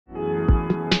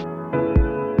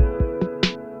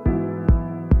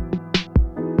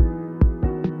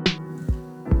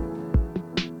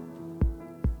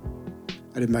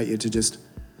I'd invite you to just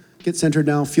get centered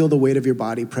now. Feel the weight of your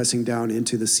body pressing down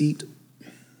into the seat.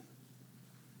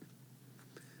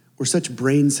 We're such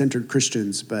brain-centered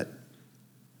Christians, but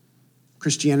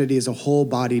Christianity is a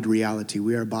whole-bodied reality.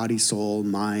 We are body, soul,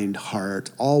 mind, heart,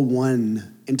 all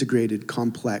one integrated,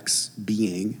 complex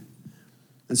being.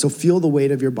 And so feel the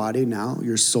weight of your body now,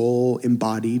 your soul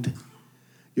embodied,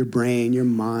 your brain, your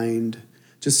mind,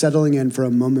 just settling in for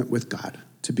a moment with God,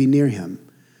 to be near him,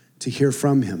 to hear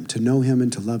from him, to know him,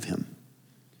 and to love him.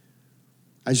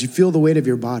 As you feel the weight of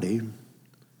your body,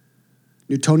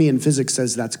 Newtonian physics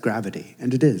says that's gravity,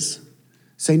 and it is.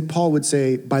 St. Paul would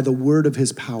say, by the word of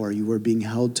his power, you are being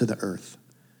held to the earth.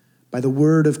 By the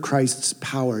word of Christ's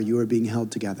power, you are being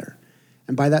held together.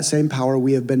 And by that same power,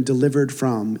 we have been delivered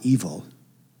from evil.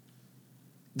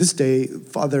 This day,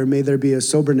 Father, may there be a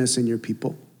soberness in your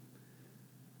people,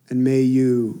 and may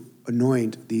you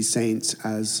anoint these saints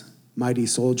as mighty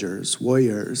soldiers,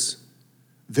 warriors,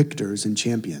 victors, and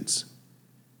champions.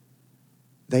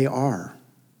 They are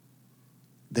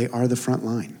the front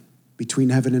line between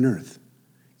heaven and earth,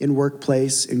 in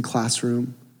workplace, in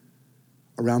classroom,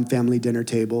 around family dinner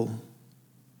table.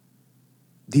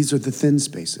 These are the thin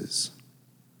spaces.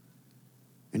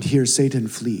 And here Satan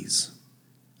flees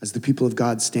as the people of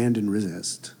God stand and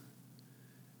resist.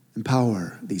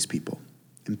 Empower these people.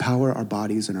 Empower our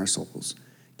bodies and our souls.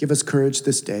 Give us courage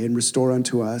this day and restore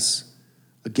unto us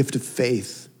a gift of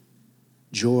faith,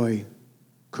 joy,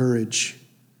 courage,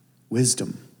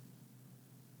 wisdom.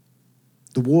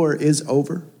 The war is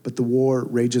over, but the war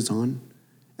rages on.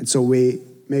 And so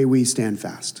may we stand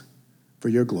fast for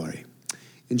your glory.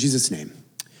 In Jesus' name,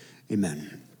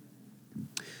 amen.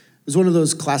 It was one of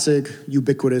those classic,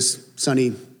 ubiquitous,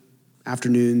 sunny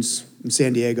afternoons in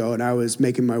San Diego, and I was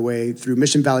making my way through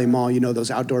Mission Valley Mall,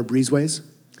 those outdoor breezeways.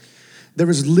 There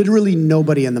was literally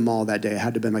nobody in the mall that day. It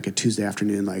had to have been like a Tuesday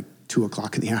afternoon, like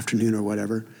 2:00 in the afternoon or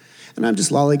whatever. And I'm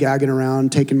just lollygagging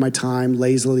around, taking my time,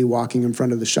 lazily walking in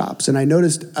front of the shops. And I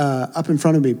noticed up in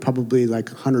front of me, probably like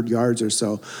 100 yards or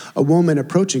so, a woman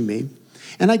approaching me.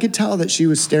 And I could tell that she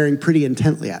was staring pretty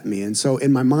intently at me. And so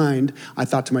in my mind, I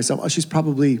thought to myself, oh, she's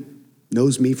probably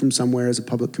knows me from somewhere as a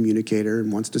public communicator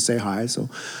and wants to say hi. So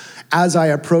as I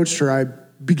approached her, I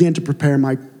began to prepare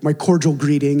my cordial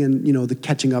greeting and, the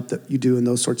catching up that you do in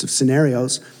those sorts of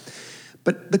scenarios.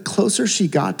 But the closer she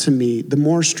got to me, the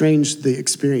more strange the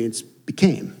experience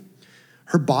became.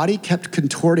 Her body kept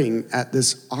contorting at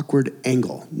this awkward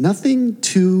angle. Nothing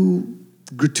too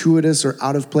gratuitous or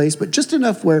out of place, but just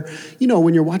enough where,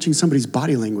 when you're watching somebody's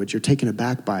body language, you're taken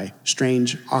aback by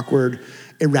strange, awkward,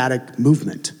 erratic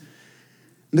movement.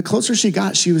 And the closer she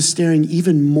got, she was staring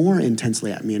even more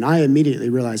intensely at me. And I immediately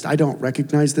realized I don't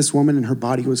recognize this woman, and her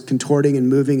body was contorting and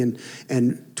moving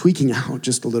and tweaking out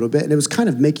just a little bit. And it was kind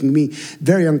of making me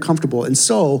very uncomfortable. And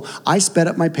so I sped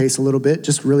up my pace a little bit,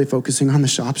 just really focusing on the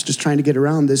shops, just trying to get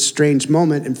around this strange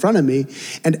moment in front of me.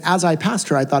 And as I passed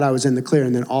her, I thought I was in the clear.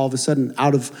 And then all of a sudden,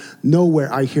 out of nowhere,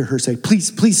 I hear her say,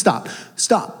 please stop,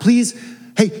 please.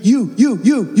 Hey,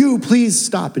 you, please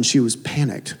stop. And she was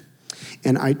panicked.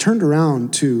 And I turned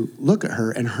around to look at her,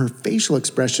 and her facial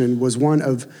expression was one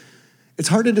of, it's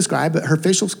hard to describe, but her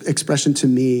facial expression to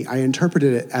me, I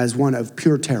interpreted it as one of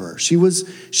pure terror. She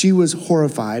was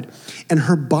horrified, and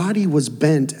her body was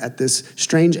bent at this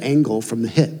strange angle from the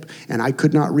hip, and I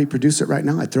could not reproduce it right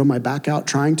now. I throw my back out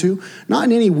trying to, not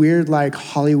in any weird like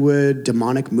Hollywood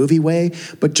demonic movie way,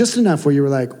 but just enough where you were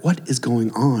like, what is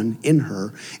going on in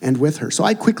her and with her? So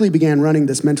I quickly began running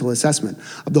this mental assessment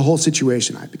of the whole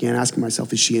situation. I began asking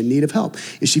myself, is she in need of help?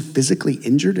 Is she physically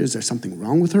injured? Is there something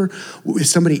wrong with her?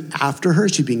 Is somebody after her?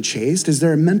 Is she being chased? Is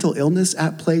there a mental illness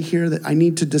at play here that I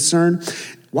need to discern?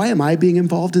 Why am I being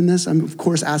involved in this? I'm, of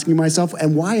course, asking myself,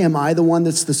 and why am I the one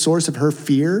that's the source of her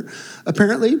fear,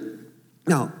 apparently?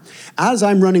 Now, as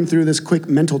I'm running through this quick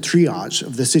mental triage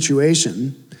of the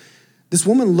situation, this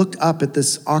woman looked up at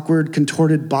this awkward,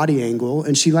 contorted body angle,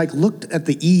 and she looked at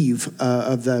the eave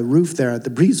of the roof there at the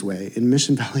breezeway in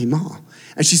Mission Valley Mall.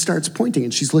 And she starts pointing,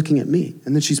 and she's looking at me.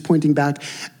 And then she's pointing back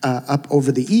up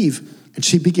over the eave, and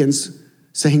she begins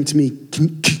saying to me,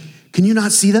 can you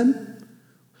not see them?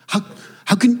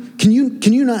 How can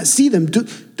you not see them?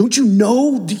 Don't you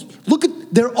know? Look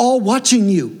they're all watching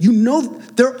you. You know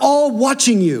they're all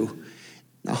watching you.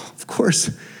 Now, of course,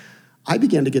 I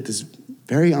began to get this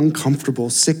very uncomfortable,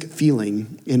 sick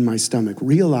feeling in my stomach,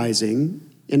 realizing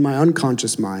in my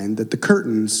unconscious mind that the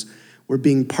curtains were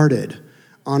being parted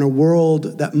on a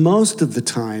world that most of the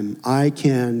time I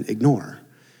can ignore.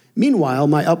 Meanwhile,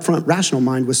 my upfront rational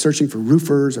mind was searching for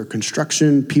roofers or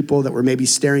construction people that were maybe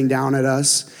staring down at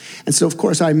us. And so, of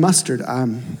course, I mustered,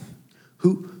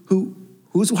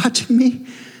 who's watching me?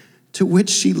 To which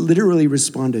she literally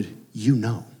responded, you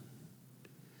know.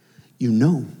 You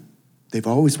know. They've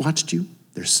always watched you.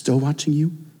 They're still watching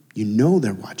you. You know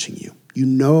they're watching you. You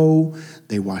know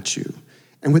they watch you.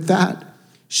 And with that,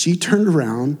 she turned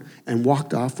around and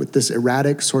walked off with this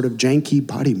erratic, sort of janky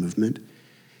body movement.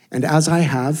 And as I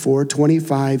have for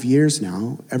 25 years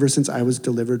now, ever since I was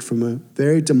delivered from a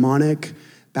very demonic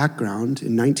background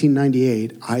in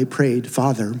 1998, I prayed,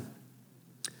 Father,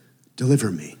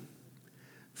 deliver me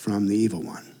from the evil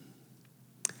one.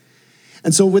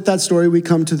 And so with that story, we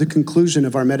come to the conclusion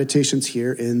of our meditations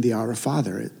here in the Our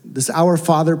Father. This Our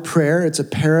Father prayer, it's a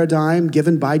paradigm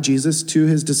given by Jesus to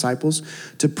his disciples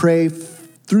to pray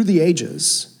through the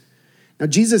ages. Now,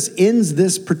 Jesus ends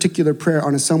this particular prayer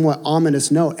on a somewhat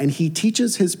ominous note, and he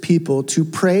teaches his people to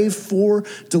pray for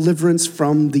deliverance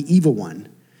from the evil one.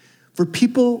 For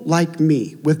people like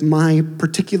me, with my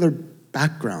particular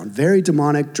background, very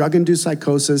demonic, drug-induced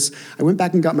psychosis. I went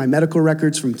back and got my medical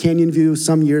records from Canyon View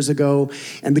some years ago,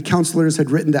 and the counselors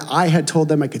had written that I had told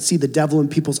them I could see the devil in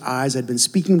people's eyes. I'd been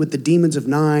speaking with the demons of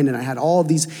 9, and I had all of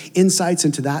these insights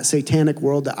into that satanic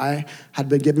world that I had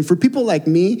been given. For people like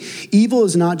me, evil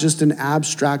is not just an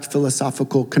abstract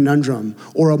philosophical conundrum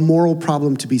or a moral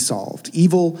problem to be solved.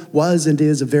 Evil was and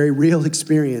is a very real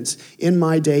experience in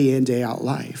my day in, day out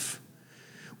life.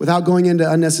 Without going into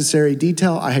unnecessary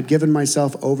detail, I had given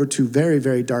myself over to very,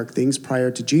 very dark things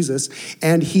prior to Jesus,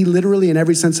 and he literally, in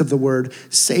every sense of the word,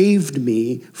 saved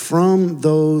me from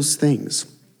those things.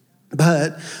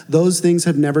 But those things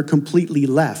have never completely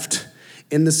left,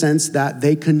 in the sense that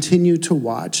they continue to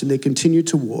watch and they continue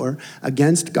to war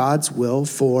against God's will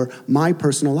for my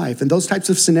personal life. And those types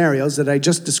of scenarios that I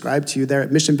just described to you there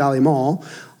at Mission Valley Mall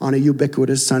on a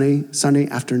ubiquitous sunny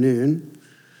afternoon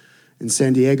in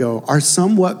San Diego are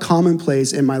somewhat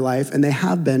commonplace in my life, and they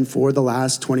have been for the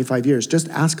last 25 years. Just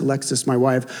ask Alexis, my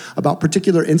wife, about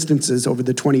particular instances over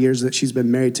the 20 years that she's been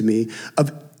married to me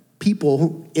of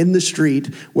people in the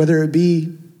street, whether it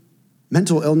be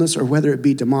mental illness or whether it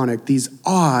be demonic, these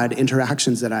odd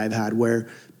interactions that I've had where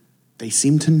they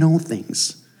seem to know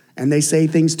things, and they say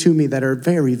things to me that are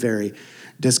very, very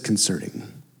disconcerting.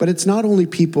 But it's not only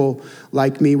people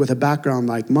like me with a background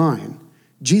like mine.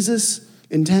 Jesus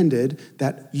intended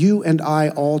that you and I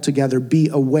all together be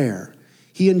aware.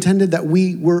 He intended that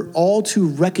we were all to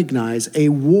recognize a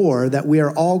war that we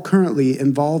are all currently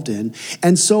involved in.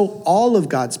 And so all of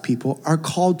God's people are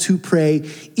called to pray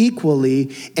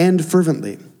equally and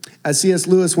fervently. As C.S.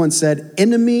 Lewis once said,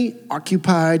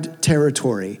 enemy-occupied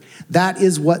territory. That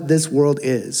is what this world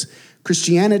is.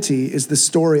 Christianity is the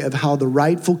story of how the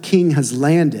rightful king has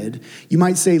landed, you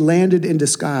might say landed in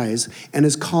disguise, and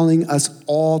is calling us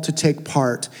all to take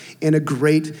part in a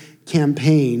great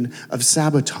campaign of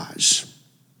sabotage.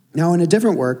 Now, in a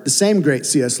different work, the same great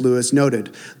C.S. Lewis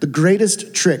noted, the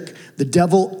greatest trick the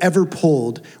devil ever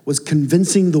pulled was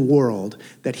convincing the world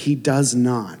that he does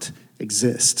not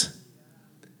exist.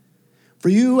 For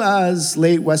you as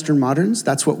late Western moderns,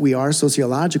 that's what we are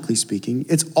sociologically speaking.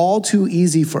 It's all too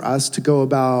easy for us to go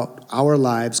about our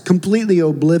lives completely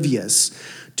oblivious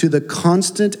to the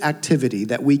constant activity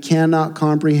that we cannot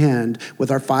comprehend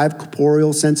with our 5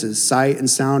 corporeal senses, sight and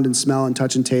sound and smell and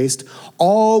touch and taste,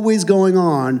 always going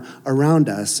on around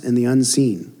us in the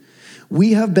unseen.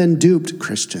 We have been duped,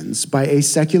 Christians, by a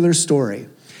secular story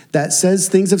that says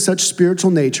things of such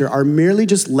spiritual nature are merely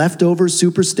just leftover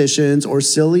superstitions or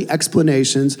silly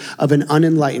explanations of an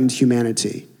unenlightened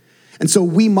humanity. And so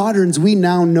we moderns, we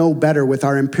now know better with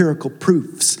our empirical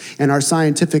proofs and our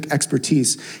scientific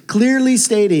expertise, clearly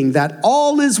stating that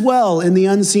all is well in the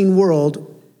unseen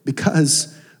world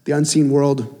because the unseen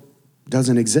world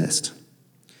doesn't exist.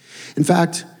 In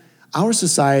fact, our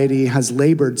society has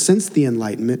labored since the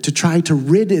Enlightenment to try to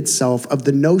rid itself of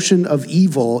the notion of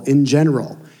evil in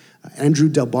general. Andrew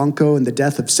Del Banco in The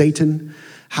Death of Satan,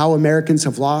 How Americans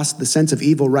Have Lost the Sense of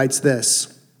Evil, writes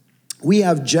this: we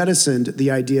have jettisoned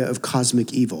the idea of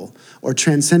cosmic evil or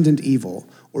transcendent evil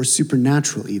or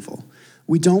supernatural evil.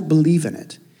 We don't believe in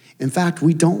it. In fact,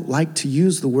 we don't like to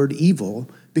use the word evil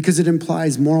because it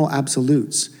implies moral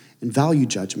absolutes and value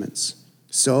judgments.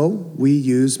 So we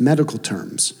use medical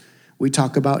terms. We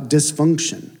talk about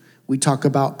dysfunction. We talk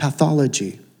about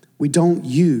pathology. We don't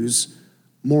use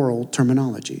moral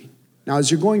terminology. Now,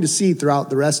 as you're going to see throughout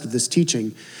the rest of this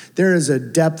teaching, there is a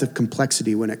depth of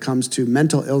complexity when it comes to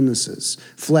mental illnesses,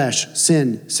 flesh,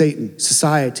 sin, Satan,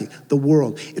 society, the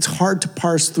world. It's hard to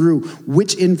parse through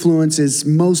which influence is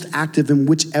most active in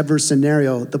whichever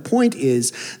scenario. The point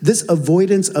is, this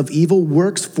avoidance of evil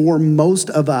works for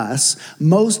most of us,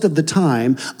 most of the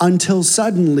time, until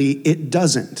suddenly it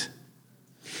doesn't.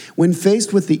 When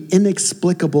faced with the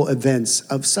inexplicable events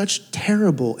of such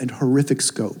terrible and horrific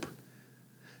scope,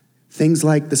 things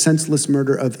like the senseless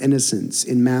murder of innocents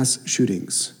in mass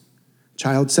shootings,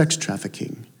 child sex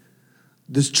trafficking,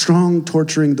 the strong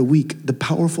torturing the weak, the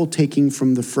powerful taking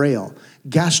from the frail,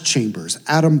 gas chambers,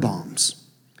 atom bombs.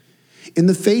 In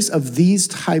the face of these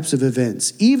types of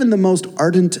events, even the most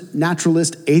ardent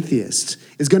naturalist atheist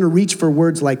is going to reach for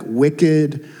words like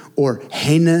wicked or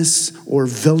heinous or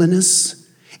villainous.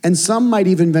 And some might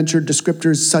even venture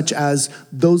descriptors such as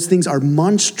those things are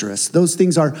monstrous, those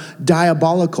things are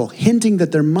diabolical, hinting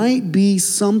that there might be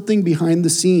something behind the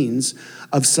scenes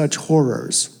of such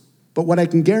horrors. But what I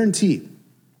can guarantee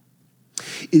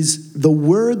is the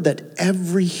word that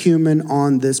every human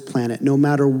on this planet, no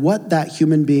matter what that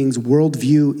human being's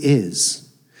worldview is,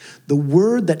 the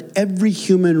word that every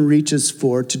human reaches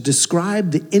for to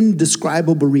describe the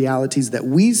indescribable realities that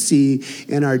we see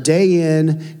in our day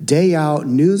in, day out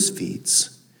news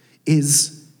feeds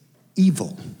is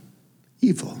evil.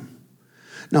 Evil.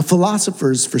 Now,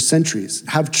 philosophers for centuries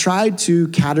have tried to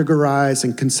categorize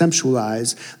and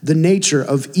conceptualize the nature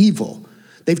of evil.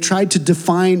 They've tried to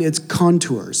define its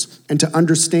contours and to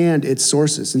understand its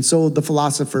sources. And so the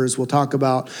philosophers will talk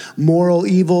about moral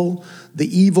evil, the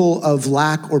evil of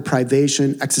lack or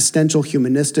privation, existential,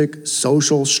 humanistic,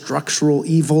 social, structural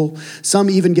evil.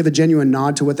 Some even give a genuine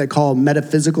nod to what they call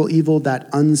metaphysical evil, that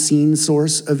unseen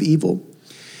source of evil.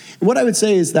 And what I would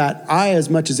say is that I, as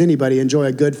much as anybody, enjoy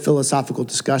a good philosophical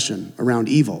discussion around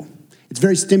evil. It's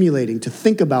very stimulating to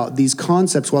think about these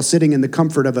concepts while sitting in the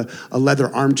comfort of a leather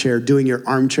armchair, doing your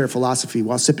armchair philosophy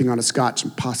while sipping on a scotch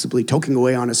and possibly toking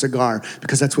away on a cigar,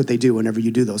 because that's what they do whenever you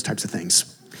do those types of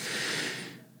things.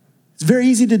 It's very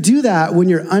easy to do that when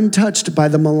you're untouched by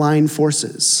the malign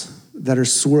forces that are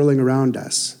swirling around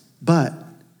us. But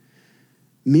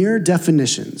mere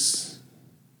definitions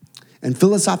and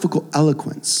philosophical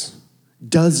eloquence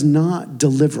does not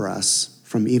deliver us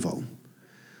from evil,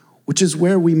 which is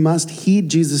where we must heed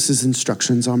Jesus'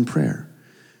 instructions on prayer.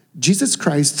 Jesus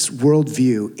Christ's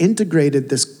worldview integrated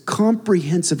this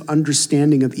comprehensive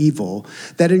understanding of evil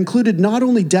that included not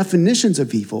only definitions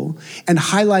of evil and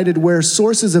highlighted where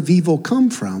sources of evil come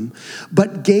from,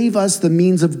 but gave us the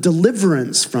means of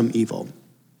deliverance from evil.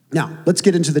 Now, let's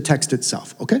get into the text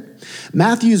itself, okay?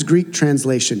 Matthew's Greek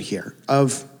translation here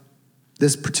of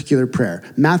this particular prayer,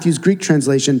 Matthew's Greek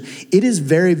translation, it is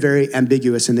very, very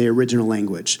ambiguous in the original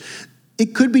language.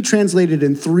 It could be translated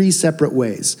in three separate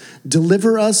ways.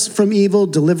 Deliver us from evil,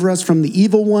 deliver us from the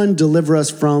evil one, deliver us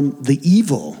from the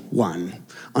evil one.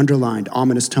 Underlined,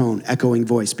 ominous tone, echoing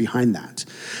voice behind that.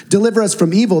 Deliver us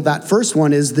from evil, that first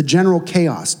one is the general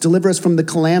chaos. Deliver us from the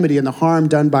calamity and the harm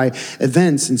done by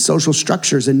events and social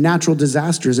structures and natural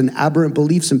disasters and aberrant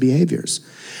beliefs and behaviors.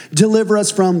 Deliver us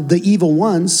from the evil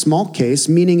one, small case,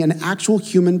 meaning an actual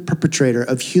human perpetrator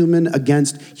of human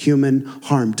against human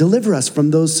harm. Deliver us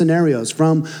from those scenarios,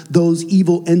 from those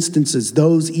evil instances,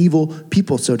 those evil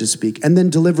people, so to speak. And then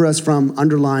deliver us from,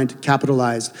 underlined,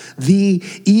 capitalized, the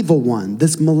evil one,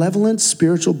 this malevolent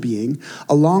spiritual being,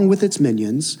 along with its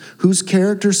minions, whose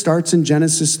character starts in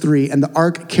Genesis 3, and the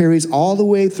arc carries all the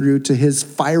way through to his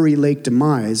fiery lake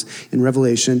demise in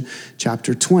Revelation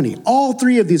chapter 20. All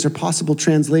three of these are possible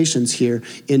translations here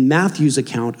in Matthew's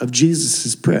account of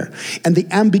Jesus' prayer. And the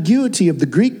ambiguity of the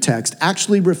Greek text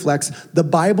actually reflects the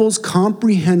Bible's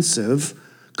comprehensive,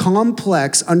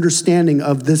 complex understanding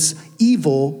of this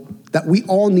evil that we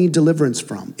all need deliverance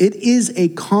from. It is a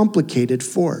complicated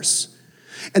force.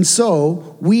 And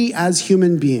so we as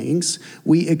human beings,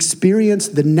 we experience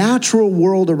the natural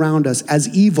world around us as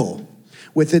evil,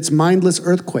 with its mindless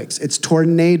earthquakes, its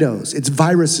tornadoes, its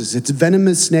viruses, its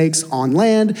venomous snakes on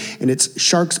land, and its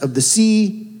sharks of the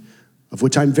sea, of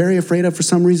which I'm very afraid of for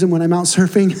some reason when I'm out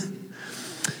surfing,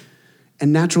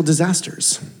 and natural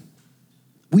disasters.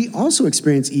 We also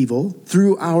experience evil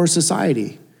through our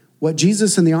society, what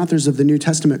Jesus and the authors of the New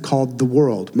Testament called the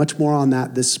world. Much more on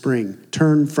that this spring.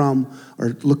 Turn from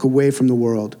or look away from the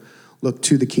world, look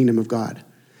to the kingdom of God.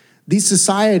 These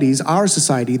societies, our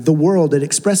society, the world, it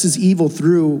expresses evil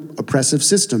through oppressive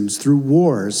systems, through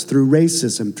wars, through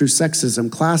racism, through sexism,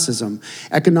 classism,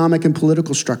 economic and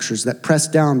political structures that press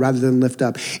down rather than lift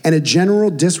up, and a general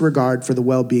disregard for the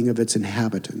well-being of its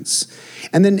inhabitants.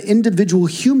 And then individual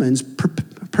humans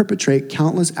perpetrate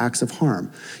countless acts of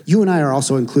harm. You and I are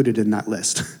also included in that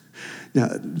list. Now,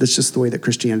 that's just the way that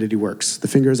Christianity works. The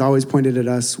finger is always pointed at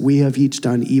us. We have each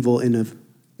done evil in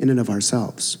and of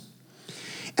ourselves.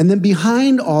 And then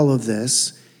behind all of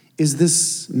this is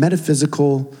this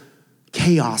metaphysical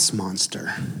chaos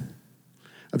monster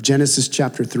of Genesis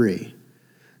chapter 3.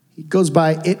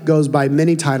 It goes by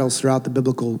many titles throughout the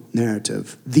biblical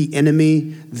narrative. The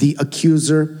enemy, the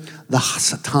accuser, the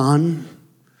Hasatan,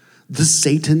 the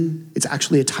Satan. It's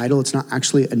actually a title. It's not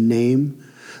actually a name.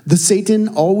 The Satan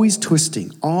always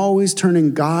twisting, always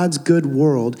turning God's good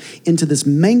world into this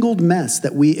mangled mess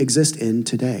that we exist in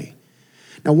today.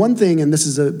 Now, one thing, and this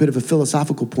is a bit of a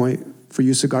philosophical point for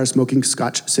you cigar-smoking,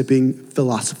 scotch-sipping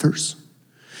philosophers,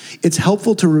 it's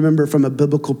helpful to remember from a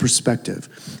biblical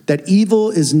perspective that evil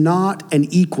is not an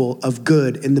equal of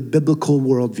good in the biblical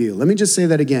worldview. Let me just say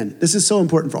that again. This is so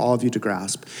important for all of you to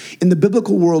grasp. In the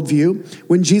biblical worldview,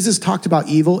 when Jesus talked about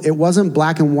evil, it wasn't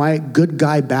black and white, good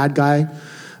guy, bad guy,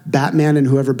 Batman and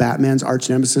whoever Batman's arch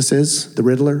nemesis is, the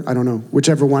Riddler, I don't know,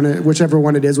 whichever one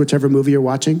it is, whichever movie you're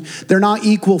watching. They're not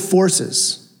equal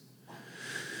forces.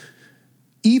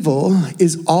 Evil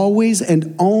is always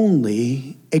and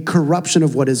only a corruption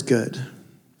of what is good.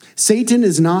 Satan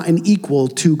is not an equal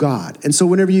to God. And so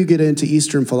whenever you get into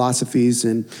Eastern philosophies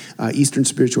and Eastern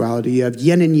spirituality, you have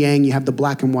yin and yang, you have the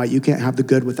black and white, you can't have the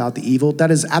good without the evil.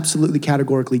 That is absolutely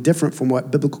categorically different from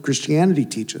what biblical Christianity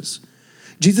teaches.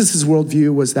 Jesus'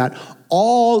 worldview was that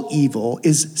all evil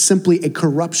is simply a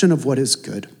corruption of what is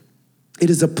good.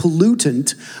 It is a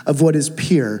pollutant of what is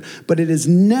pure, but it is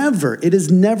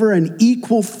never an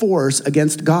equal force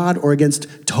against God or against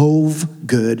tov,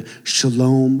 good,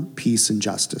 shalom, peace, and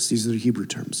justice. These are the Hebrew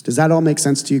terms. Does that all make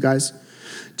sense to you guys?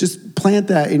 Just plant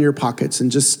that in your pockets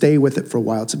and just stay with it for a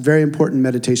while. It's a very important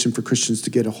meditation for Christians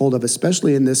to get a hold of,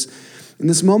 especially in this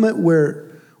moment where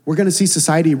we're going to see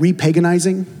society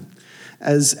repaganizing.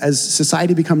 As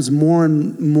society becomes more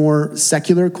and more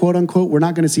secular, quote unquote, we're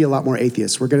not going to see a lot more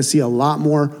atheists. We're going to see a lot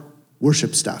more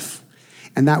worship stuff.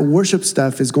 And that worship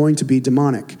stuff is going to be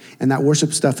demonic. And that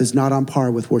worship stuff is not on par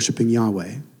with worshiping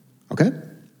Yahweh. Okay?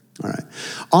 All right.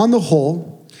 On the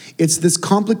whole, it's this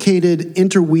complicated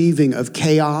interweaving of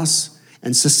chaos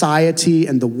and society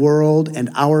and the world and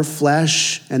our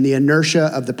flesh and the inertia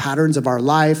of the patterns of our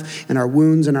life and our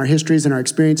wounds and our histories and our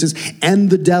experiences and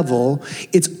the devil.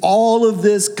 It's all of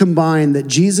this combined that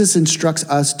Jesus instructs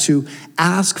us to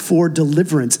ask for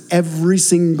deliverance every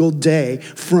single day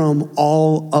from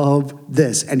all of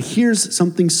this. And here's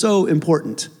something so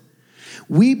important.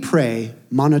 We pray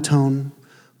monotone,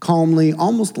 calmly,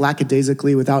 almost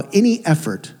lackadaisically, without any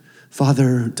effort,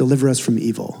 Father, deliver us from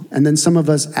evil. And then some of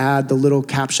us add the little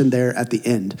caption there at the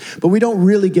end. But we don't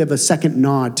really give a second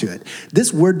nod to it.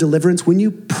 This word deliverance, when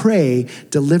you pray,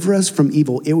 deliver us from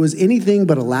evil, it was anything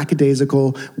but a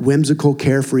lackadaisical, whimsical,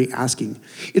 carefree asking.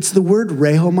 It's the word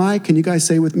rehomai. Can you guys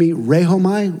say with me,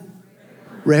 rehomai?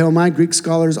 Rehomai, Greek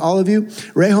scholars, all of you.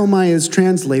 Rehomai is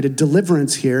translated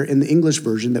deliverance here in the English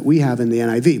version that we have in the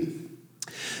NIV.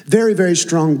 Very, very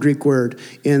strong Greek word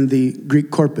in the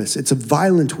Greek corpus. It's a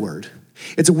violent word.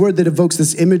 It's a word that evokes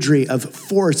this imagery of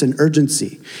force and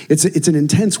urgency. It's an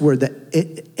intense word that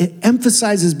it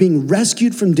emphasizes being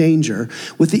rescued from danger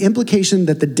with the implication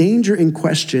that the danger in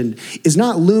question is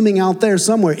not looming out there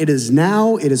somewhere. It is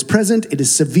now, it is present, it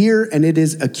is severe, and it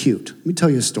is acute. Let me tell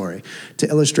you a story to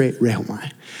illustrate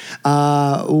rehomai.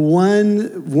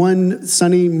 One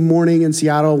sunny morning in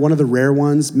Seattle, one of the rare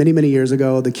ones, many, many years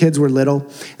ago, the kids were little.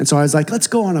 And so I was like, let's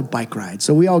go on a bike ride.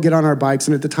 So we all get on our bikes.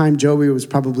 And at the time, Joey was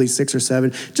probably 6 or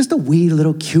 7, just a wee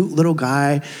little cute little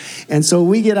guy. And so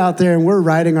we get out there and we're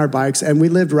riding our bikes, and we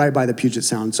lived right by the Puget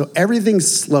Sound. So everything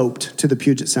sloped to the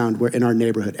Puget Sound in our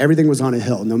neighborhood. Everything was on a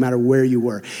hill, no matter where you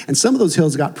were. And some of those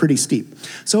hills got pretty steep.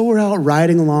 So we're out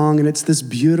riding along, and it's this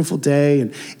beautiful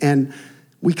day, and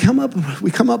we come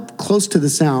up close to the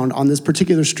sound on this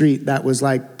particular street that was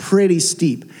like pretty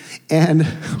steep. And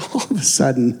all of a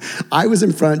sudden, I was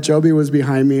in front, Joby was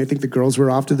behind me. I think the girls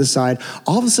were off to the side.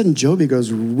 All of a sudden, Joby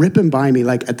goes ripping by me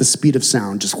like at the speed of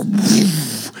sound, just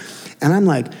and I'm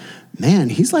like, man,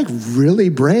 he's like really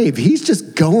brave. He's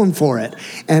just going for it.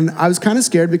 And I was kind of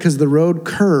scared because the road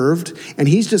curved and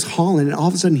he's just hauling. And all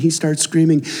of a sudden he starts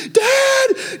screaming,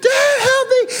 Dad, help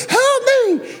me, help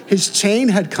me. His chain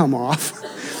had come off.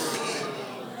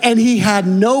 And he had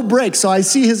no brakes. So I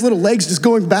see his little legs just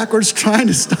going backwards, trying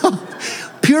to stop.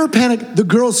 Pure panic. The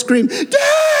girls scream,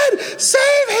 Dad,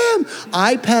 save him.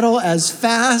 I pedal as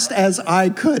fast as I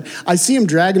could. I see him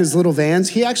dragging his little Vans.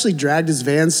 He actually dragged his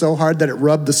Vans so hard that it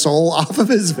rubbed the sole off of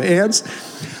his Vans.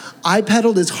 I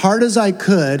pedaled as hard as I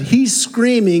could. He's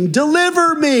screaming,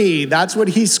 deliver me. That's what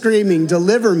he's screaming,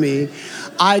 deliver me.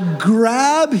 I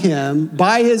grab him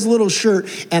by his little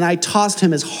shirt and I tossed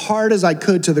him as hard as I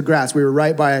could to the grass. We were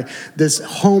right by this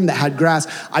home that had grass.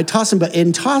 I tossed him, but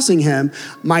in tossing him,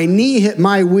 my knee hit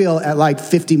my wheel at like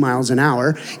 50 miles an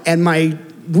hour, and my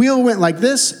wheel went like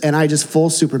this, and I just full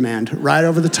Superman'd right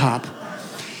over the top.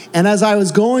 And as I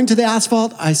was going to the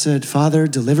asphalt, I said, Father,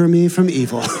 deliver me from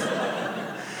evil.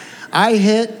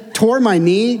 I tore my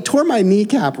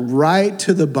kneecap right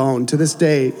to the bone. To this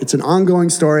day, it's an ongoing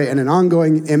story and an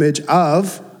ongoing image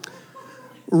of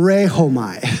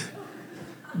rehomai.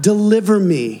 Deliver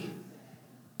me.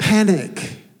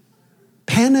 Panic.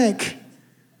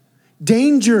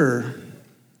 Danger.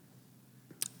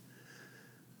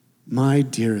 My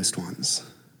dearest ones,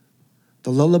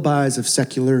 the lullabies of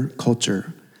secular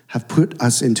culture have put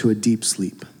us into a deep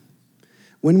sleep.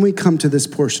 When we come to this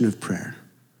portion of prayer,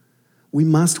 we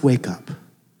must wake up.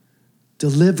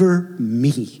 Deliver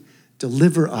me.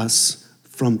 Deliver us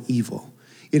from evil.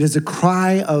 It is a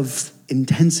cry of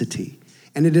intensity,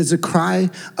 and it is a cry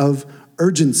of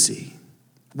urgency.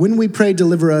 When we pray,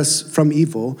 deliver us from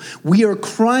evil, we are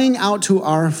crying out to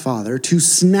our Father to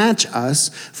snatch us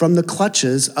from the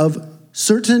clutches of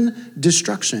certain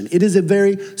destruction. It is a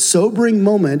very sobering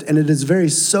moment, and it is a very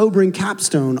sobering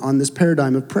capstone on this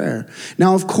paradigm of prayer.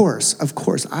 Now, of course,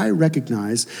 I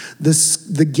recognize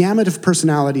the gamut of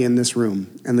personality in this room,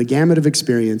 and the gamut of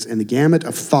experience, and the gamut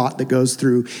of thought that goes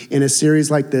through in a series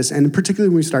like this, and particularly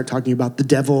when we start talking about the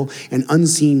devil and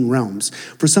unseen realms.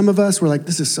 For some of us, we're like,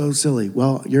 this is so silly.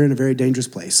 Well, you're in a very dangerous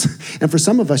place. And for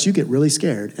some of us, you get really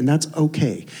scared, and that's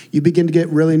okay. You begin to get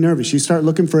really nervous. You start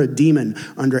looking for a demon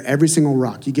under every single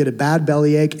rock. You get a bad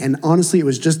bellyache, and honestly, it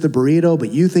was just the burrito,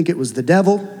 but you think it was the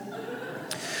devil.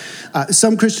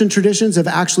 Some Christian traditions have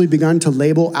actually begun to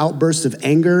label outbursts of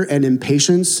anger and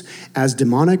impatience as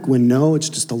demonic, when no, it's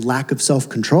just a lack of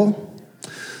self-control.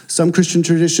 Some Christian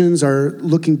traditions are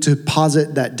looking to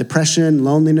posit that depression,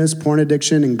 loneliness, porn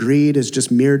addiction, and greed is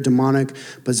just mere demonic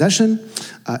possession.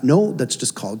 No, that's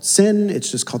just called sin.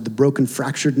 It's just called the broken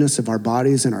fracturedness of our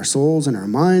bodies and our souls and our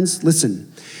minds.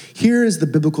 Listen, here is the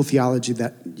biblical theology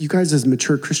that you guys as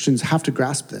mature Christians have to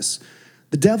grasp this.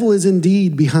 The devil is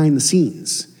indeed behind the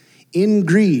scenes. In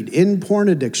greed, in porn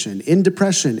addiction, in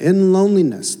depression, in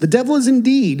loneliness. The devil is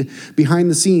indeed behind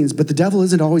the scenes, but the devil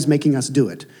isn't always making us do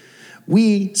it.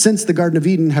 We, since the Garden of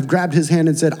Eden, have grabbed his hand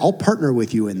and said, I'll partner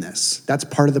with you in this. That's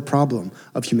part of the problem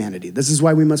of humanity. This is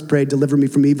why we must pray, deliver me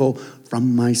from evil,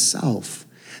 from myself.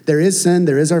 There is sin,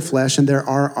 there is our flesh, and there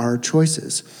are our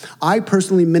choices. I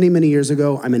personally, many years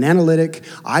ago, I'm an analytic.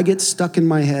 I get stuck in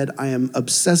my head. I am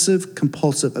obsessive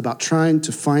compulsive about trying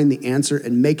to find the answer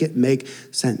and make it make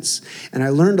sense. And I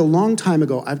learned a long time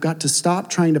ago, I've got to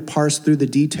stop trying to parse through the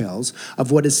details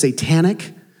of what is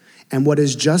satanic and what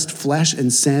is just flesh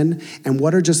and sin, and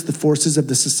what are just the forces of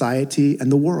the society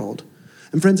and the world.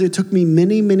 And friends, it took me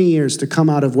many years to come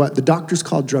out of what the doctors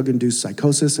called drug-induced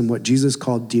psychosis and what Jesus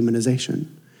called demonization.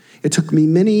 It took me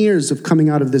many years of coming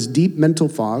out of this deep mental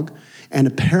fog and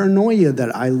a paranoia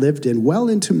that I lived in well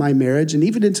into my marriage and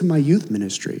even into my youth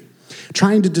ministry,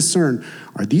 trying to discern,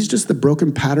 are these just the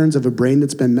broken patterns of a brain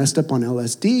that's been messed up on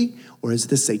LSD? Or is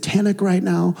this satanic right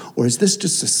now? Or is this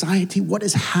just society? What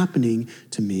is happening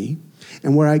to me?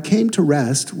 And where I came to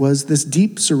rest was this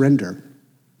deep surrender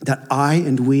that I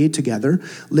and we together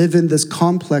live in this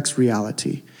complex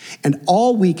reality. And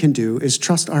all we can do is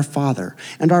trust our Father.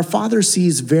 And our Father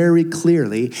sees very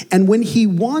clearly. And when he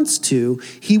wants to,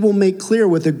 he will make clear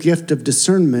with a gift of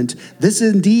discernment, this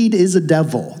indeed is a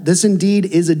devil. This indeed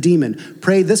is a demon.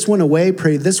 Pray this one away,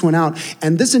 pray this one out.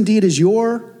 And this indeed is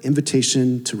your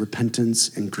invitation to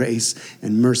repentance and grace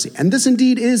and mercy. And this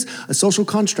indeed is a social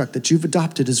construct that you've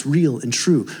adopted as real and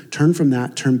true. Turn from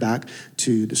that, turn back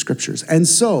to the scriptures. And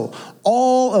so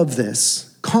all of this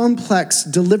complex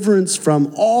deliverance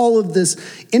from all of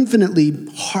this infinitely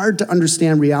hard to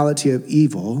understand reality of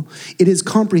evil, it is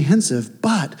comprehensive.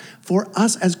 But for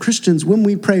us as Christians, when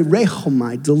we pray,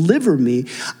 Rehomai, deliver me,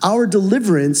 our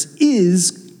deliverance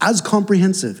is as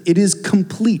comprehensive. It is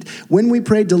complete. When we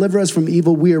pray, deliver us from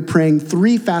evil, we are praying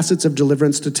three facets of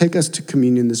deliverance to take us to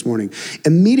communion this morning.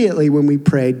 Immediately when we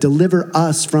pray, deliver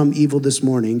us from evil this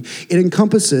morning, it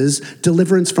encompasses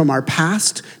deliverance from our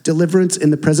past, deliverance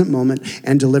in the present moment,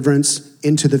 and deliverance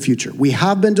into the future. We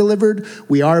have been delivered,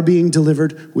 we are being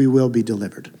delivered, we will be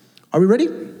delivered. Are we ready?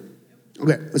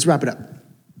 Okay, let's wrap it up.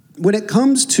 When it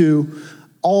comes to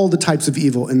all the types of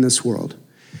evil in this world,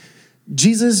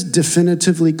 Jesus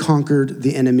definitively conquered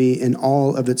the enemy in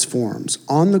all of its forms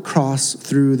on the cross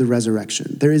through the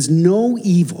resurrection. There is no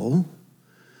evil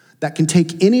that can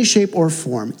take any shape or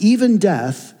form, even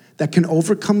death, that can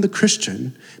overcome the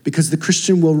Christian because the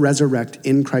Christian will resurrect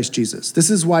in Christ Jesus. This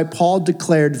is why Paul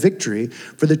declared victory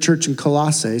for the church in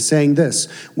Colossae, saying this: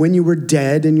 when you were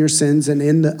dead in your sins and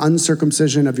in the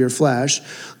uncircumcision of your flesh,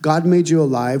 God made you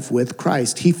alive with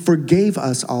Christ. He forgave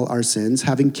us all our sins,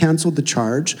 having canceled the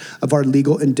charge of our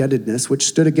legal indebtedness, which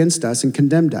stood against us and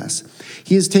condemned us.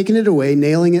 He has taken it away,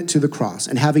 nailing it to the cross,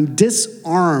 and having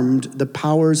disarmed the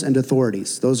powers and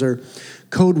authorities. Those are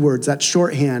code words, that's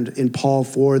shorthand in Paul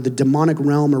for the demonic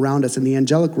realm around us and the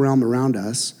angelic realm around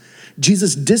us.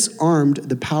 Jesus disarmed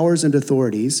the powers and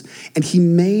authorities, and he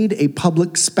made a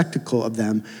public spectacle of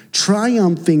them,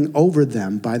 triumphing over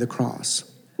them by the cross.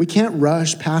 We can't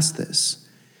rush past this.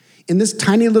 In this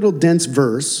tiny little dense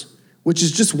verse, which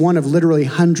is just one of literally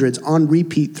hundreds on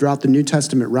repeat throughout the New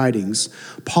Testament writings,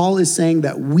 Paul is saying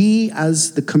that we,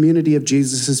 as the community of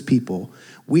Jesus' people,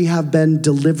 we have been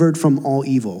delivered from all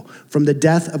evil, from the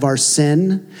death of our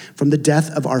sin, from the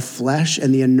death of our flesh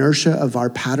and the inertia of our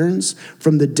patterns,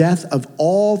 from the death of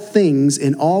all things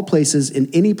in all places, in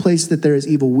any place that there is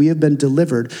evil. We have been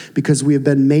delivered because we have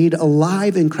been made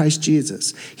alive in Christ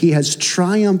Jesus. He has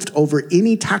triumphed over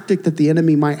any tactic that the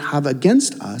enemy might have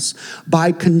against us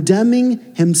by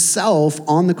condemning himself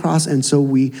on the cross, and so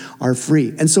we are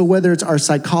free. And so whether it's our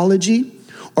psychology,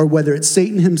 or whether it's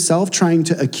Satan himself trying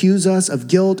to accuse us of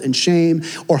guilt and shame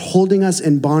or holding us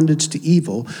in bondage to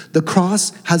evil, the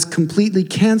cross has completely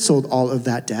canceled all of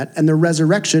that debt, and the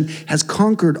resurrection has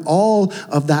conquered all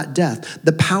of that death.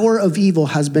 The power of evil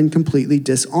has been completely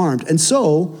disarmed. And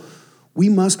so we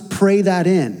must pray that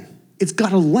in. It's got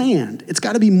to land. It's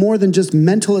got to be more than just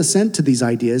mental assent to these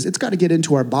ideas. It's got to get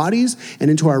into our bodies and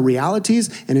into our realities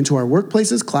and into our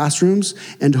workplaces, classrooms,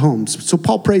 and homes. So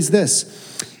Paul prays this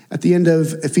at the end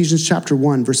of Ephesians chapter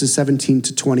 1, verses 17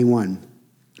 to 21.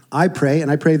 I pray, and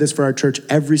I pray this for our church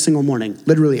every single morning,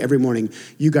 literally every morning,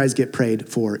 you guys get prayed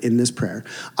for in this prayer.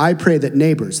 I pray that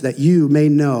neighbors, that you may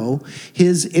know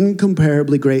his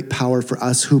incomparably great power for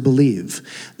us who believe.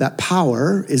 That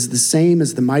power is the same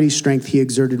as the mighty strength he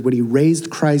exerted when he raised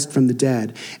Christ from the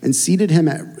dead and seated him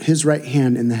at his right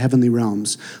hand in the heavenly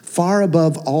realms, far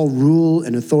above all rule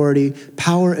and authority,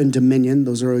 power and dominion.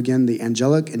 Those are, again, the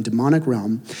angelic and demonic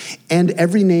realm, and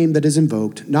every name that is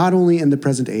invoked, not only in the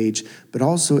present age, but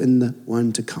also in the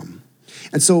one to come.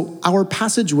 And so our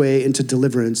passageway into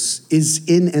deliverance is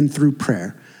in and through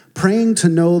prayer, praying to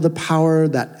know the power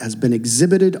that has been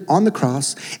exhibited on the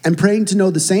cross and praying to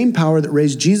know the same power that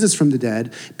raised Jesus from the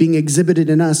dead being exhibited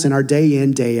in us in our day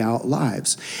in, day out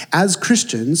lives. As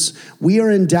Christians, we are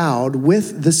endowed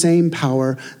with the same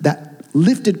power that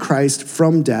lifted Christ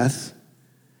from death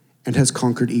and has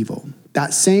conquered evil.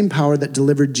 That same power that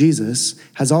delivered Jesus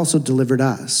has also delivered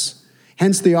us.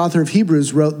 Hence, the author of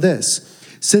Hebrews wrote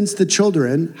this: since the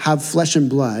children have flesh and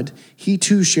blood, he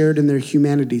too shared in their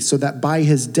humanity, so that by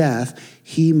his death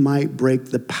he might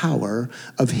break the power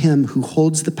of him who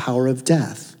holds the power of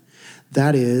death,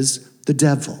 that is, the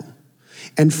devil,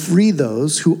 and free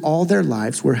those who all their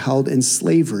lives were held in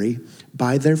slavery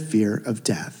by their fear of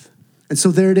death. And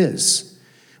so there it is.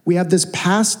 We have this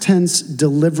past tense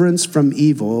deliverance from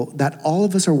evil that all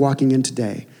of us are walking in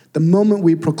today. The moment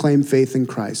we proclaim faith in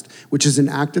Christ, which is an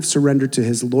act of surrender to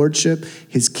his lordship,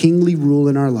 his kingly rule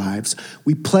in our lives,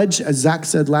 we pledge, as Zach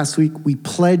said last week, we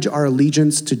pledge our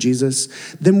allegiance to Jesus,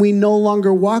 then we no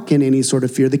longer walk in any sort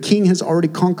of fear. The king has already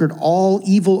conquered all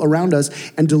evil around us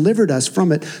and delivered us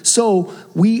from it. So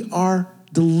we are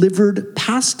delivered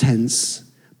past tense,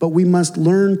 but we must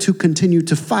learn to continue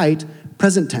to fight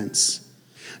present tense.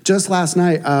 Just last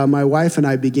night, my wife and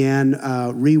I began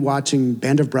rewatching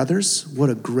Band of Brothers.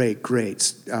 What a great,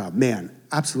 man,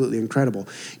 absolutely incredible.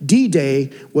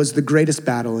 D-Day was the greatest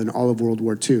battle in all of World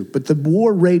War II, but the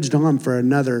war raged on for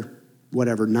another,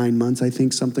 9 months, I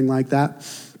think, something like that.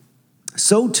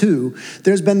 So too,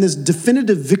 there's been this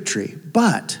definitive victory,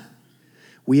 but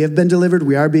we have been delivered,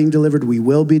 we are being delivered, we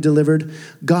will be delivered.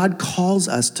 God calls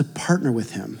us to partner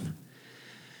with him.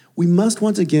 We must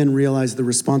once again realize the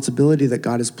responsibility that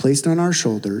God has placed on our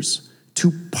shoulders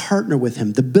to partner with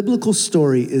him. The biblical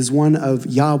story is one of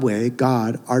Yahweh,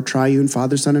 God, our triune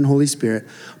Father, Son, and Holy Spirit,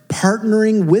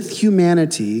 partnering with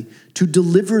humanity to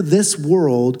deliver this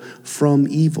world from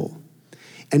evil.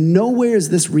 And nowhere is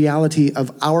this reality of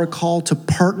our call to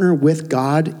partner with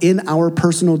God in our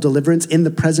personal deliverance in the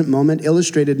present moment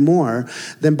illustrated more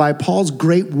than by Paul's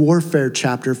great warfare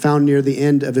chapter found near the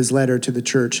end of his letter to the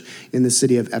church in the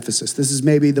city of Ephesus. This is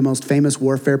maybe the most famous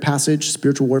warfare passage,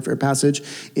 spiritual warfare passage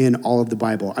in all of the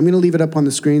Bible. I'm going to leave it up on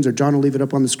the screens, or John will leave it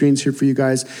up on the screens here for you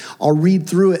guys. I'll read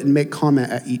through it and make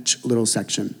comment at each little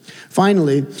section.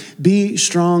 Finally, be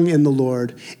strong in the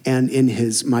Lord and in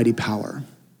his mighty power.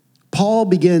 Paul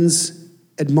begins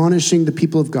admonishing the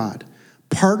people of God.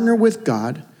 Partner with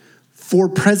God for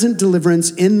present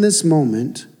deliverance in this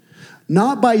moment,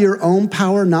 not by your own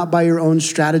power, not by your own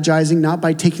strategizing, not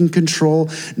by taking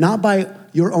control, not by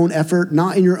your own effort,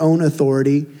 not in your own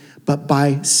authority, but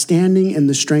by standing in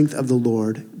the strength of the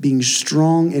Lord, being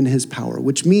strong in his power,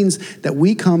 which means that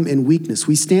we come in weakness.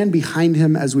 We stand behind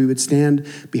him as we would stand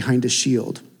behind a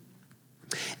shield.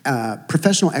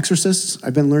 Professional exorcists,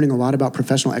 I've been learning a lot about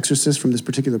professional exorcists from this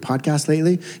particular podcast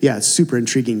lately. Yeah, it's super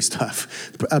intriguing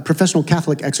stuff. Professional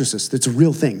Catholic exorcists, it's a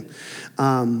real thing.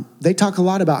 They talk a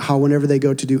lot about how whenever they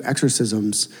go to do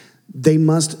exorcisms,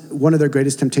 one of their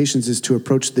greatest temptations is to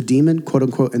approach the demon, quote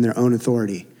unquote, in their own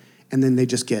authority. And then they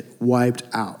just get wiped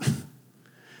out.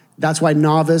 That's why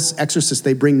novice exorcists,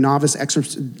 they bring novice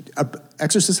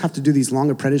exorcists have to do these long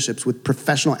apprenticeships with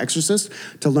professional exorcists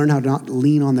to learn how to not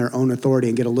lean on their own authority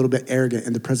and get a little bit arrogant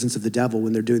in the presence of the devil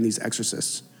when they're doing these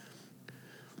exorcists.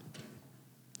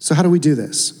 So how do we do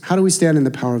this? How do we stand in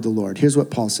the power of the Lord? Here's what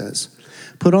Paul says.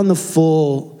 Put on the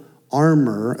full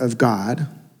armor of God,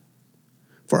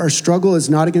 for our struggle is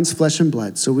not against flesh and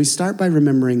blood. So we start by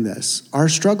remembering this. Our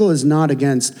struggle is not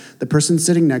against the person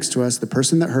sitting next to us, the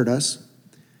person that hurt us.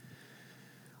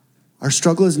 Our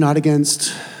struggle is not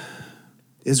against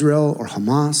Israel or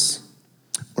Hamas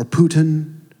or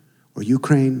Putin or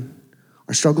Ukraine.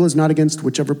 Our struggle is not against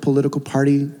whichever political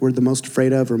party we're the most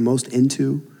afraid of or most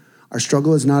into. Our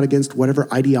struggle is not against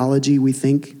whatever ideology we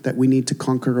think that we need to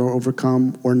conquer or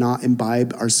overcome or not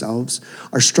imbibe ourselves.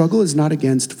 Our struggle is not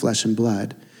against flesh and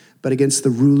blood, but against the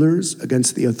rulers,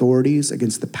 against the authorities,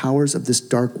 against the powers of this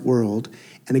dark world,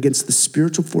 and against the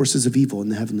spiritual forces of evil in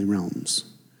the heavenly realms.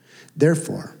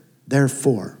 Therefore,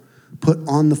 put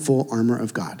on the full armor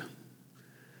of God,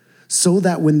 so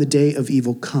that when the day of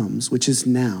evil comes, which is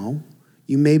now,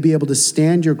 you may be able to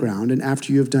stand your ground, and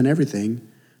after you have done everything,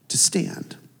 to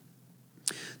stand.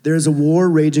 There is a war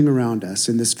raging around us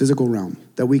in this physical realm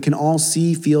that we can all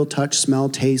see, feel, touch, smell,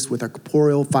 taste with our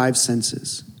corporeal five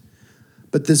senses.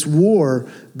 But this war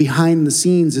behind the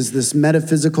scenes is this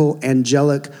metaphysical,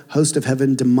 angelic, host of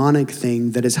heaven, demonic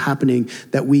thing that is happening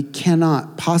that we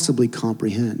cannot possibly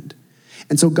comprehend.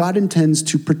 And so God intends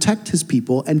to protect his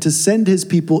people and to send his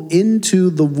people into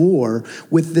the war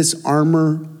with this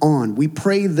armor on. We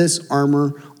pray this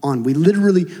armor on. We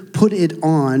literally put it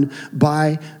on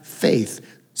by faith.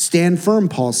 Stand firm,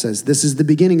 Paul says. This is the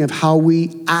beginning of how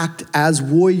we act as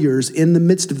warriors in the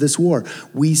midst of this war.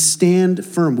 We stand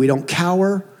firm. We don't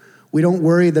cower. We don't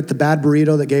worry that the bad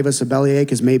burrito that gave us a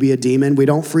bellyache is maybe a demon. We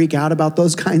don't freak out about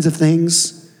those kinds of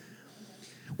things.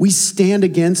 We stand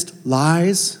against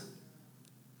lies.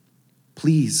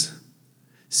 Please,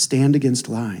 stand against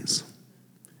lies.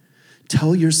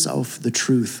 Tell yourself the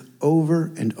truth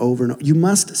over and over and over. You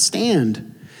must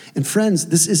stand. And friends,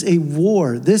 this is a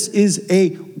war. This is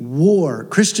a war.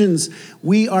 Christians,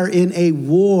 we are in a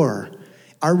war.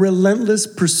 Our relentless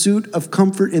pursuit of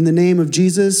comfort in the name of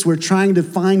Jesus, we're trying to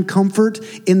find comfort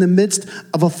in the midst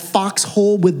of a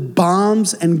foxhole with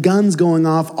bombs and guns going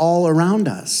off all around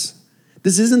us.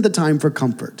 This isn't the time for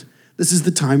comfort. This is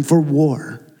the time for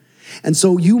war. And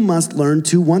so you must learn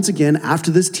to, once again,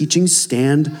 after this teaching,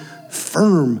 stand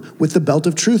firm with the belt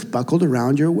of truth buckled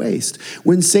around your waist.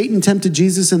 When Satan tempted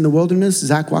Jesus in the wilderness,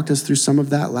 Zach walked us through some of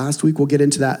that last week. We'll get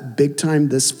into that big time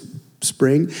this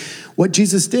spring. What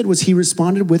Jesus did was he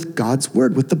responded with God's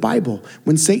word, with the Bible.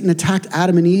 When Satan attacked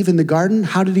Adam and Eve in the garden,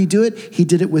 how did he do it? He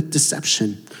did it with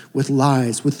deception, with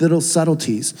lies, with little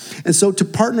subtleties. And so to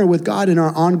partner with God in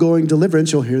our ongoing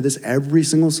deliverance, you'll hear this every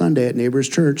single Sunday at Neighbors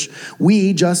Church,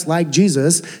 we, just like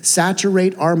Jesus,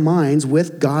 saturate our minds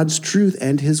with God's truth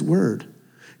and his word.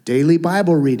 Daily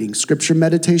Bible reading, scripture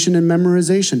meditation, and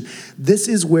memorization. This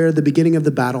is where the beginning of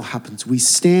the battle happens. We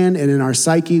stand, and in our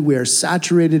psyche, we are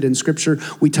saturated in scripture.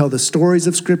 We tell the stories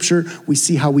of scripture. We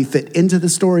see how we fit into the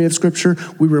story of scripture.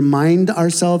 We remind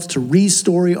ourselves to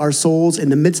restory our souls in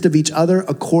the midst of each other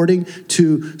according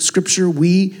to scripture.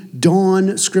 We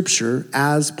don scripture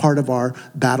as part of our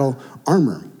battle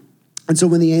armor. And so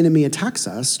when the enemy attacks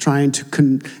us, trying to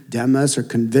condemn us or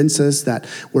convince us that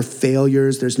we're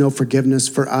failures, there's no forgiveness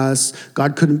for us,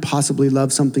 God couldn't possibly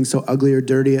love something so ugly or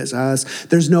dirty as us,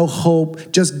 there's no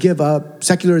hope, just give up,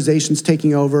 secularization's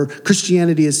taking over,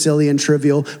 Christianity is silly and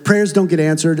trivial, prayers don't get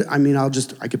answered. I mean, I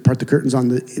could part the curtains on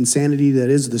the insanity that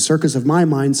is the circus of my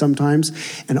mind sometimes,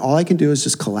 and all I can do is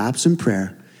just collapse in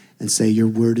prayer and say, your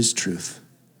word is truth.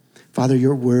 Father,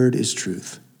 your word is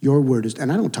truth. Your word is,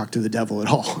 and I don't talk to the devil at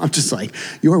all. I'm just like,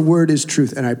 your word is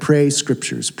truth. And I pray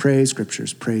scriptures, pray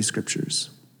scriptures, pray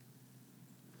scriptures.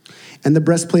 And the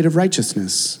breastplate of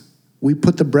righteousness. We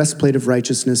put the breastplate of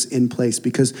righteousness in place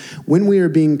because when we are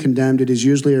being condemned, it is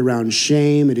usually around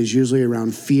shame, it is usually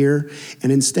around fear,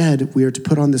 and instead we are to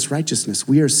put on this righteousness.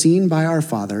 We are seen by our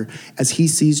Father as he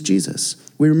sees Jesus.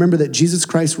 We remember that Jesus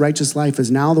Christ's righteous life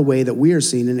is now the way that we are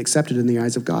seen and accepted in the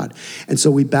eyes of God. And so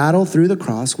we battle through the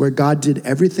cross where God did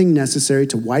everything necessary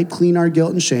to wipe clean our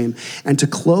guilt and shame and to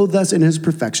clothe us in his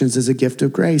perfections as a gift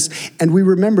of grace. And we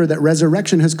remember that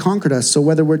resurrection has conquered us. So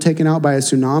whether we're taken out by a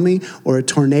tsunami or a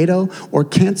tornado or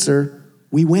cancer,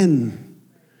 we win.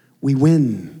 We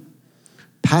win.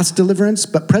 Past deliverance,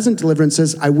 but present deliverance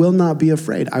says, I will not be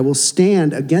afraid. I will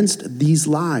stand against these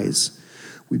lies.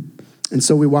 And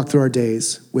so we walk through our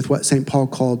days with what St. Paul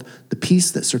called the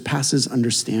peace that surpasses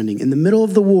understanding. In the middle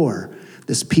of the war,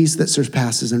 this peace that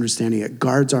surpasses understanding, it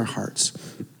guards our hearts.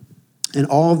 And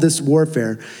all of this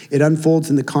warfare, it unfolds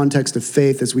in the context of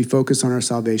faith as we focus on our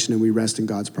salvation and we rest in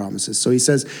God's promises. So he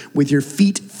says, with your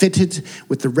feet fitted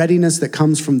with the readiness that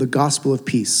comes from the gospel of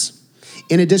peace.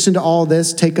 In addition to all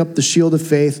this, take up the shield of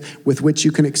faith with which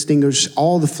you can extinguish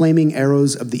all the flaming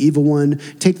arrows of the evil one.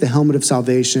 Take the helmet of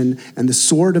salvation and the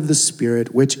sword of the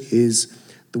Spirit, which is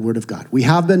the word of God. We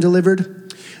have been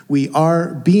delivered. We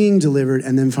are being delivered.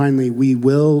 And then finally, we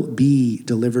will be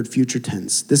delivered, future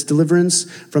tense. This deliverance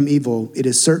from evil, it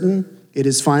is certain. It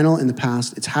is final in the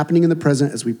past. It's happening in the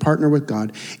present as we partner with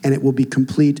God, and it will be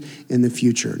complete in the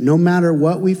future. No matter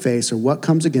what we face or what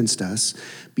comes against us,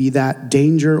 be that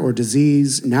danger or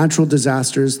disease, natural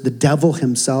disasters, the devil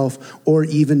himself, or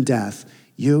even death,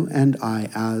 you and I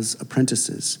as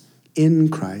apprentices in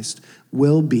Christ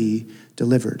will be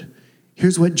delivered.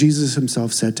 Here's what Jesus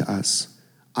himself said to us.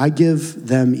 I give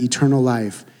them eternal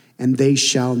life, and they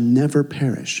shall never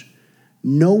perish.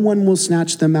 No one will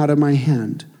snatch them out of my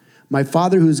hand. My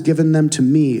Father who's given them to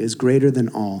me is greater than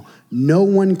all. No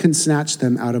one can snatch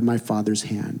them out of my Father's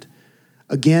hand.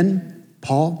 Again,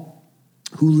 Paul,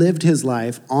 who lived his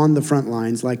life on the front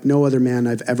lines like no other man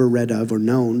I've ever read of or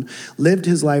known, lived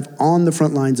his life on the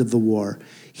front lines of the war.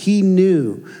 He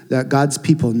knew that God's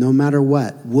people, no matter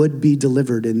what, would be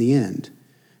delivered in the end,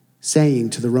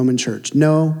 saying to the Roman church,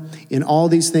 no, in all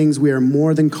these things we are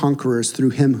more than conquerors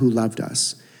through him who loved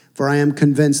us. For I am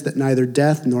convinced that neither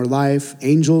death nor life,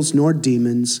 angels nor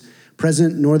demons,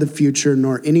 present nor the future,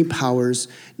 nor any powers,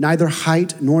 neither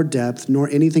height nor depth, nor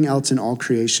anything else in all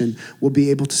creation will be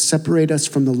able to separate us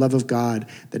from the love of God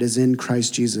that is in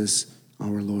Christ Jesus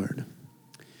our Lord.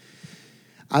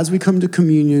 As we come to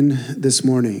communion this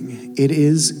morning, it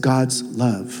is God's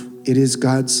love. It is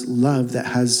God's love that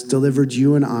has delivered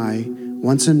you and I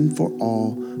once and for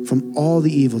all from all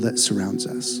the evil that surrounds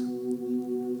us.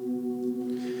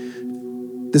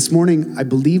 This morning, I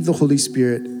believe the Holy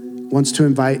Spirit wants to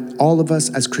invite all of us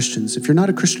as Christians. If you're not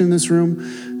a Christian in this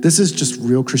room, this is just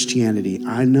real Christianity.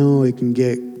 I know it can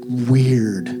get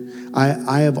weird.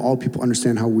 I of all people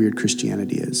understand how weird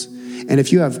Christianity is. And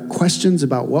if you have questions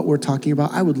about what we're talking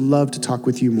about, I would love to talk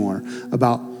with you more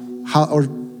about how, or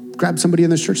grab somebody in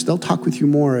this church, they'll talk with you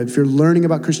more. If you're learning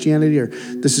about Christianity, or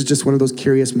this is just one of those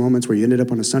curious moments where you ended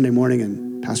up on a Sunday morning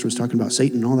and pastor was talking about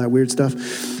Satan and all that weird stuff,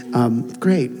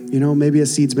 great. Maybe a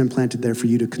seed's been planted there for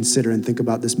you to consider and think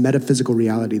about this metaphysical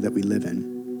reality that we live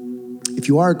in. If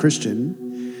you are a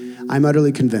Christian, I'm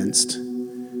utterly convinced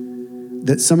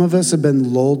that some of us have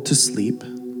been lulled to sleep,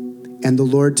 and the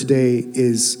Lord today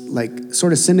is like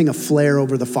sort of sending a flare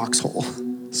over the foxhole,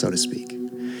 so to speak,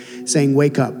 saying,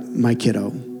 wake up, my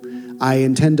kiddo. I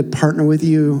intend to partner with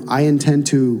you. I intend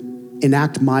to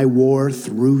enact my war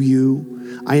through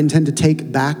you. I intend to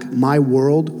take back my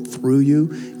world through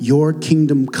you. Your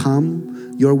kingdom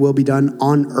come, your will be done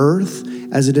on earth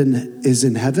as it is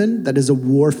in heaven. That is a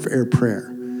warfare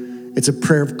prayer. It's a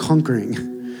prayer of conquering.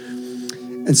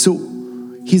 And so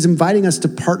he's inviting us to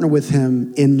partner with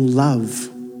him in love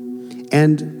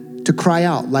and to cry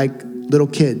out like little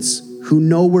kids who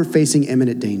know we're facing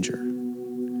imminent danger,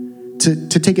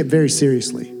 to take it very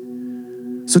seriously.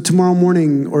 So tomorrow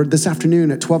morning or this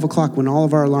afternoon at 12 o'clock when all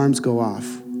of our alarms go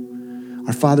off,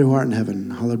 our Father who art in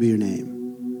heaven, hallowed be your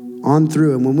name. On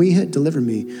through, and when we hit deliver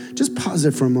me, just pause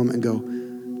there for a moment and go,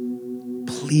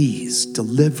 please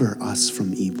deliver us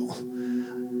from evil.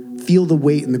 Feel the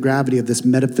weight and the gravity of this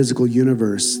metaphysical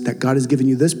universe that God has given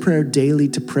you this prayer daily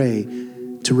to pray,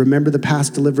 to remember the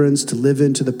past deliverance, to live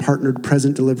into the partnered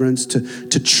present deliverance,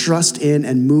 to trust in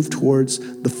and move towards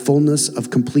the fullness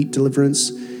of complete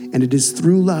deliverance. And it is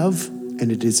through love,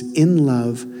 and it is in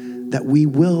love that we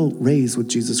will raise with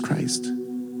Jesus Christ.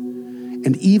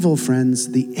 And evil,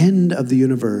 friends, the end of the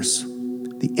universe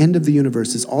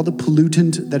is all the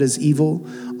pollutant that is evil,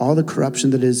 all the corruption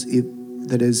that is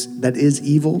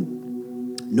evil,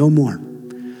 no more.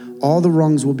 All the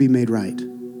wrongs will be made right.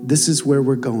 This is where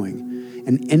we're going.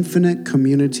 An infinite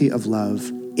community of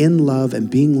love, in love and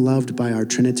being loved by our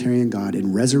Trinitarian God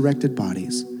in resurrected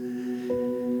bodies.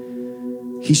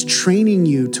 He's training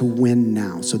you to win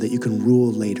now so that you can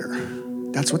rule later.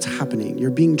 That's what's happening.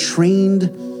 You're being trained.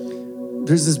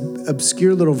 There's this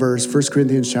obscure little verse, 1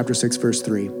 Corinthians chapter 6, verse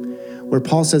 3, where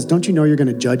Paul says, don't you know you're going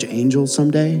to judge angels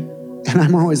someday? And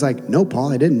I'm always like, no,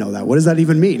 Paul, I didn't know that. What does that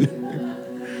even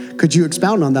mean? Could you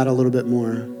expound on that a little bit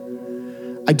more?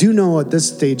 I do know at this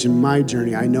stage in my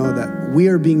journey, I know that we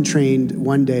are being trained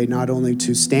one day not only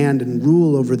to stand and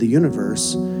rule over the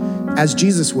universe as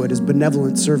Jesus would, as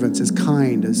benevolent servants, as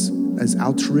kind, as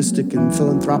altruistic and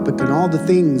philanthropic and all the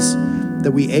things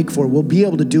that we ache for. We'll be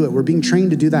able to do it. We're being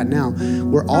trained to do that now.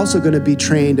 We're also going to be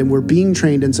trained, and we're being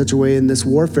trained in such a way in this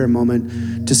warfare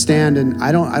moment to stand. And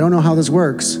I don't know how this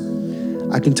works.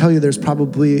 I can tell you there's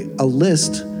probably a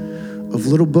list of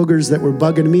little boogers that were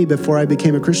bugging me before I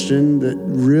became a Christian that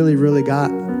really, really got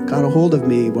a hold of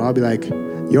me. Well, I'll be like,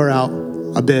 you're out,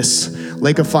 abyss,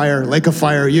 lake of fire,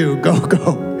 you, go.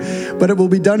 But it will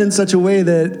be done in such a way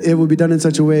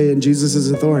in Jesus'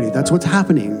 authority. That's what's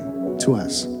happening to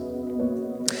us.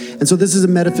 And so this is a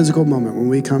metaphysical moment when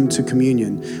we come to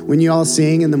communion. When you all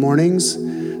sing in the mornings,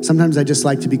 sometimes I just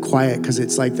like to be quiet because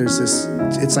it's like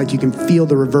it's like you can feel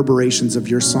the reverberations of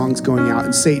your songs going out,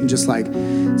 and Satan just like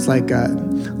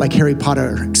Harry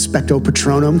Potter, expecto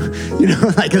patronum,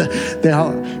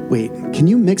 wait, can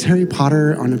you mix Harry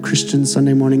Potter on a Christian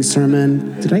Sunday morning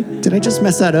sermon? Did I just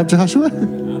mess that up, Joshua? I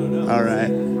don't know. All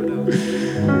right.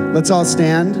 Let's all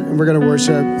stand, and we're going to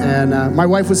worship. And my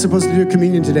wife was supposed to do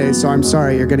communion today, so I'm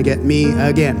sorry. You're going to get me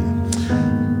again.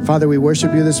 Father, we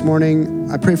worship you this morning.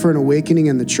 I pray for an awakening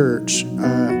in the church,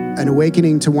 an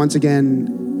awakening to once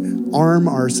again arm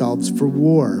ourselves for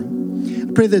war.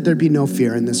 I pray that there'd be no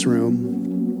fear in this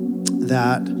room,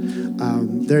 that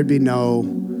there'd be no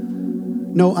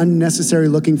unnecessary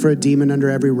looking for a demon under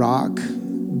every rock,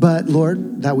 but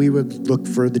Lord, that we would look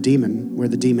for the demon where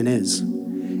the demon is,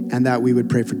 and that we would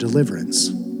pray for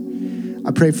deliverance.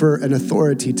 I pray for an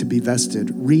authority to be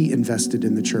reinvested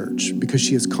in the church, because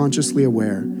she is consciously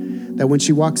aware that when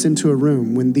she walks into a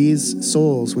room, when these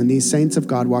saints of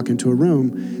God walk into a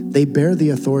room, they bear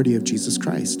the authority of Jesus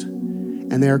Christ,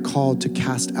 and they are called to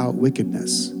cast out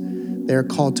wickedness. They are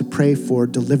called to pray for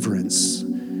deliverance,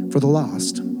 for the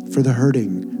lost, for the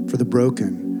hurting, for the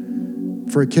broken.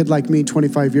 For a kid like me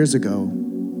 25 years ago,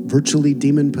 virtually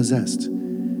demon-possessed.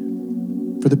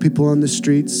 For the people on the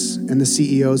streets and the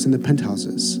CEOs in the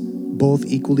penthouses, both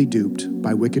equally duped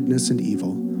by wickedness and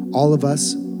evil. All of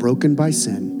us broken by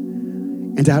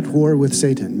sin and at war with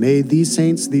Satan. May these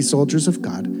saints, these soldiers of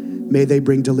God, may they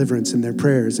bring deliverance in their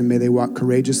prayers, and may they walk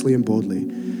courageously and boldly.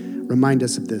 Remind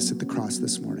us of this at the cross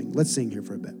this morning. Let's sing here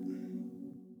for a bit.